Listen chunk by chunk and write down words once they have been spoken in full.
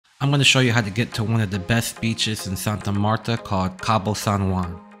I'm going to show you how to get to one of the best beaches in Santa Marta called Cabo San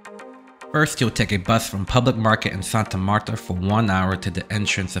Juan. First, you'll take a bus from Public Market in Santa Marta for 1 hour to the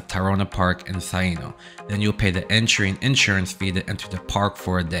entrance of Tayrona Park in Zaino. Then you'll pay the entry and insurance fee to enter the park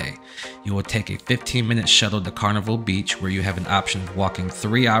for a day. You will take a 15-minute shuttle to Carnival Beach, where you have an option of walking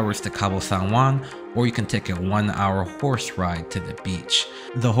 3 hours to Cabo San Juan, or you can take a 1-hour horse ride to the beach.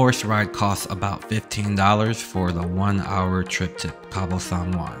 The horse ride costs about $15 for the 1-hour trip to Cabo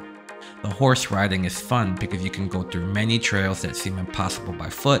San Juan. The horse riding is fun because you can go through many trails that seem impossible by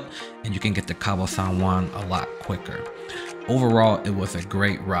foot, and you can get to Cabo San Juan a lot quicker. Overall, it was a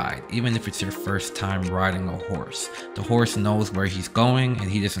great ride, even if it's your first time riding a horse. The horse knows where he's going, and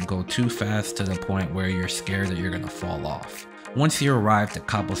he doesn't go too fast to the point where you're scared that you're gonna fall off. Once you arrive at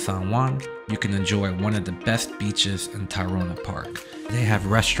Cabo San Juan, you can enjoy one of the best beaches in Tayrona Park. They have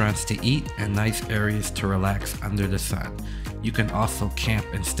restaurants to eat and nice areas to relax under the sun. You can also camp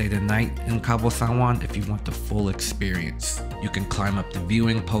and stay the night in Cabo San Juan if you want the full experience. You can climb up the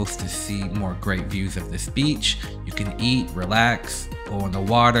viewing post to see more great views of this beach. You can eat, relax, go in the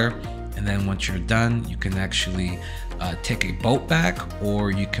water, and then once you're done, you can actually take a boat back, or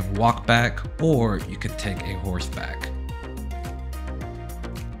you can walk back, or you can take a horse back.